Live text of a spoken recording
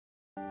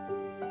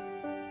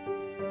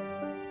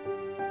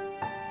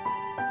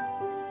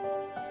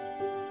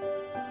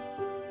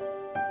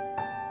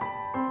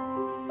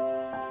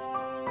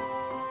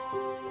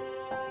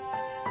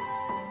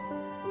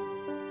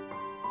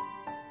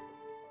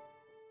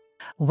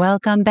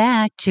Welcome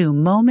back to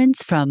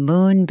Moments from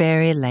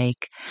Moonberry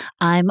Lake.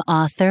 I'm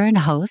author and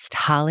host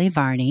Holly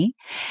Varney,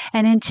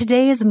 and in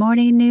today's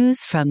morning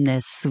news from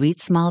this sweet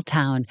small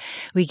town,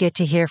 we get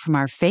to hear from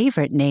our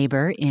favorite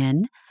neighbor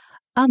in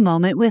A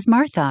Moment with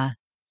Martha.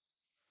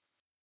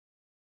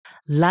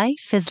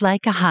 Life is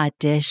like a hot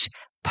dish,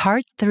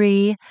 Part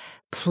 3.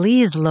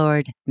 Please,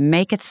 Lord,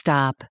 make it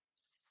stop.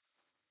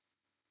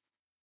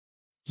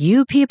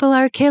 You people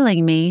are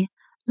killing me,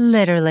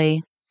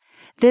 literally.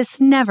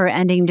 This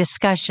never-ending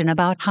discussion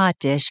about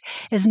Hotdish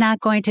is not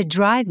going to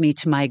drive me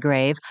to my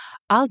grave.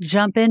 I'll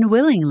jump in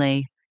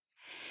willingly.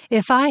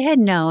 If I had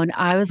known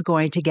I was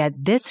going to get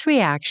this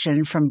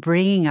reaction from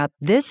bringing up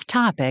this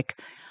topic,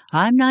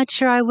 I'm not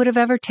sure I would have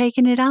ever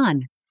taken it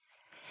on.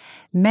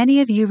 Many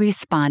of you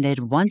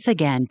responded once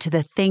again to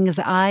the things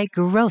I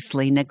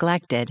grossly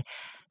neglected,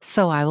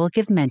 so I will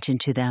give mention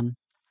to them.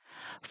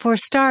 For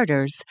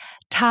starters,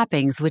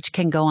 toppings which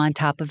can go on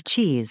top of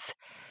cheese.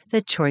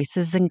 The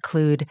choices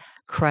include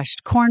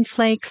crushed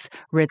cornflakes,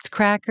 Ritz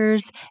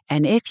crackers,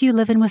 and if you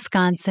live in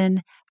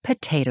Wisconsin,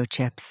 potato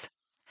chips.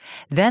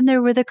 Then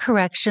there were the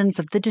corrections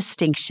of the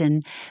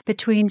distinction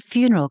between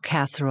funeral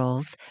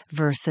casseroles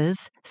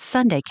versus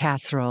Sunday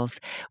casseroles,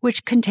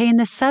 which contain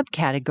the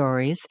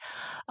subcategories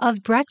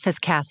of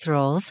breakfast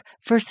casseroles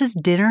versus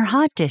dinner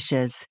hot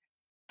dishes.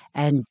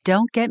 And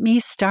don't get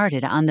me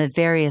started on the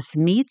various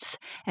meats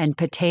and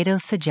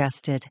potatoes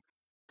suggested.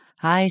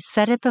 I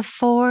said it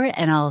before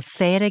and I'll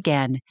say it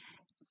again.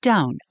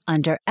 Don't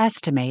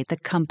underestimate the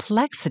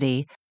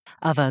complexity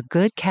of a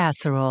good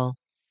casserole.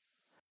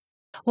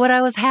 What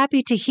I was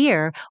happy to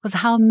hear was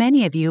how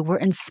many of you were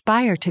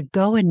inspired to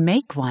go and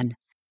make one.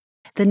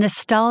 The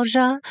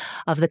nostalgia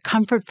of the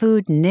comfort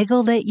food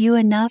niggled at you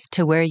enough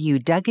to where you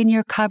dug in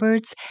your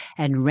cupboards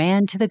and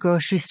ran to the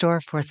grocery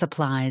store for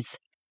supplies.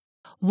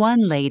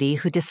 One lady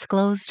who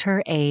disclosed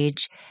her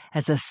age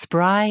as a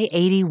spry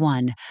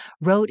 81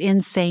 wrote in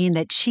saying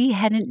that she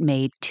hadn't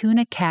made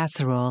tuna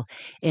casserole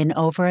in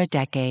over a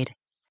decade.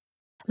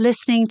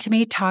 Listening to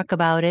me talk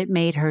about it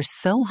made her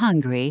so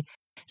hungry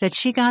that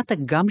she got the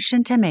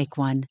gumption to make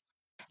one,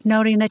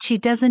 noting that she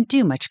doesn't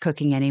do much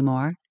cooking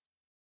anymore.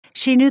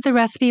 She knew the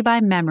recipe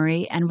by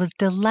memory and was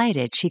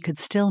delighted she could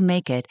still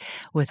make it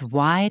with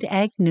wide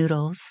egg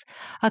noodles,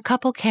 a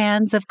couple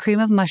cans of cream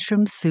of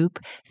mushroom soup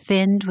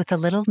thinned with a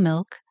little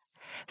milk,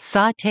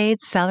 sautéed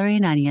celery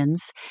and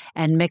onions,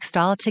 and mixed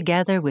all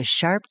together with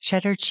sharp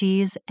cheddar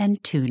cheese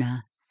and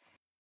tuna.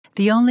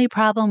 The only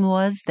problem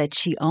was that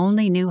she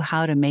only knew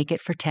how to make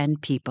it for 10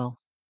 people.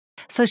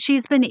 So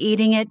she's been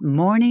eating it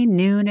morning,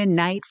 noon, and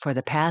night for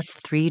the past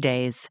 3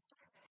 days.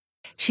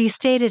 She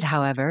stated,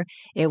 however,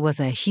 it was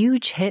a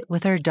huge hit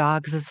with her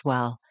dogs as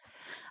well.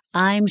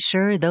 I'm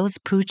sure those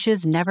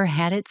pooches never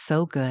had it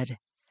so good.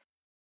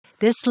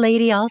 This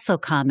lady also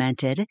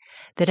commented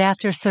that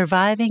after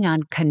surviving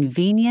on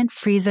convenient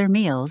freezer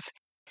meals,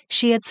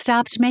 she had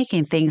stopped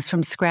making things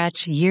from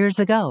scratch years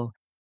ago,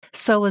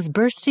 so was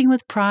bursting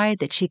with pride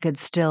that she could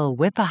still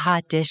whip a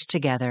hot dish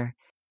together.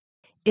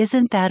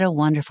 Isn't that a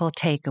wonderful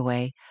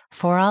takeaway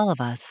for all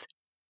of us?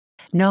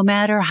 No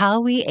matter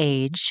how we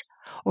age,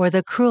 or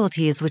the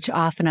cruelties which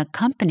often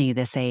accompany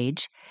this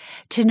age,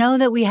 to know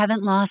that we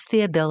haven't lost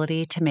the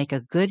ability to make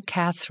a good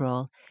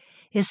casserole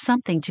is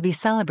something to be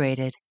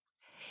celebrated.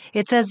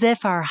 It's as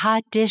if our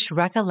hot dish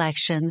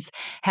recollections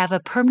have a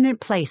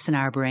permanent place in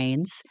our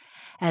brains,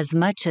 as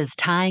much as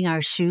tying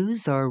our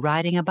shoes or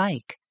riding a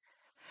bike.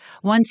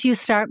 Once you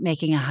start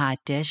making a hot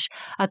dish,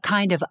 a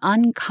kind of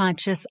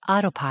unconscious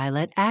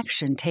autopilot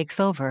action takes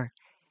over.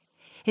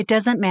 It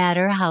doesn't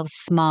matter how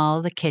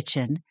small the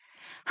kitchen,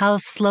 how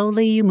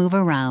slowly you move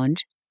around,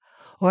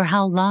 or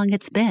how long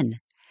it's been.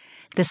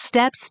 The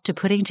steps to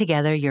putting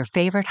together your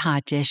favorite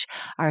hot dish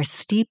are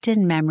steeped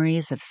in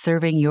memories of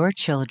serving your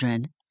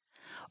children,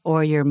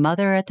 or your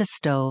mother at the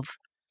stove,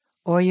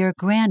 or your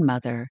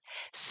grandmother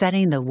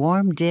setting the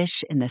warm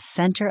dish in the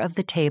center of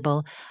the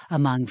table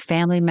among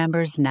family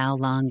members now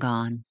long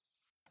gone.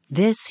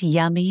 This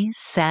yummy,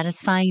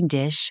 satisfying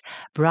dish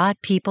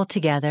brought people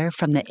together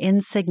from the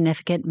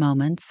insignificant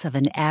moments of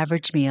an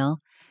average meal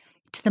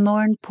to the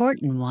more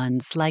important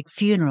ones like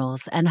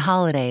funerals and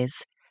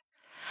holidays.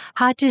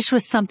 Hot dish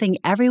was something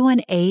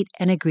everyone ate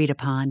and agreed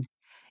upon.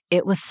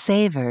 It was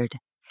savored,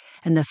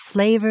 and the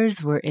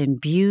flavors were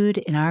imbued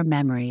in our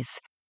memories,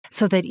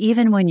 so that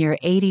even when you're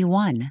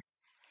 81,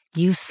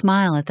 you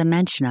smile at the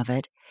mention of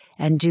it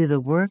and do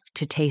the work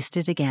to taste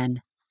it again.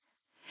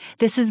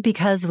 This is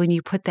because when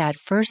you put that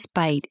first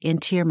bite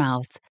into your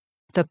mouth,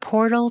 the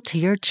portal to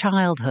your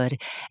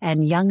childhood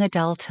and young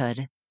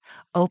adulthood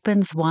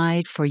opens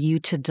wide for you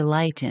to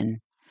delight in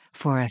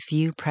for a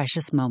few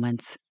precious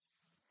moments.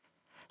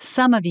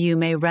 Some of you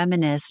may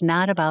reminisce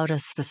not about a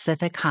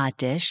specific hot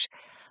dish,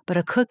 but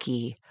a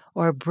cookie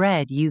or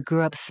bread you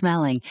grew up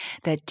smelling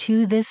that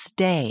to this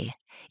day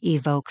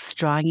evokes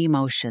strong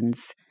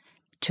emotions,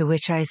 to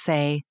which I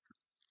say,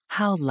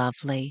 how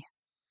lovely.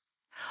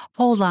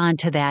 Hold on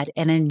to that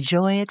and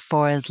enjoy it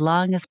for as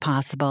long as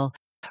possible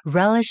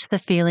Relish the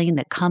feeling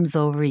that comes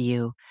over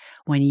you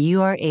when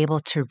you are able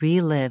to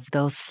relive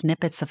those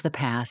snippets of the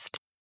past.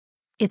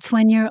 It's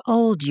when you're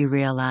old you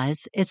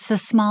realize it's the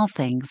small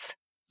things,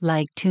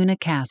 like tuna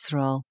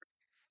casserole,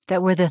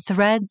 that were the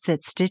threads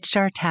that stitched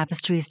our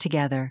tapestries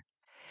together.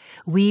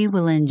 We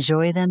will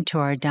enjoy them to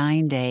our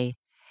dying day,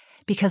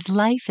 because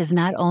life is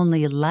not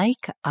only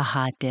like a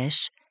hot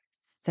dish,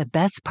 the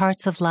best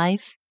parts of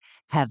life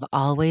have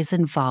always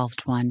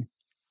involved one.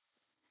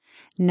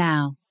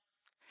 Now,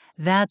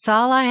 that's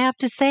all I have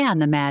to say on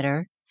the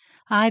matter.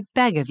 I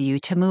beg of you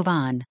to move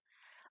on.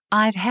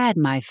 I've had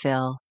my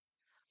fill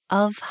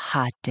of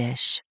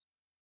Hotdish.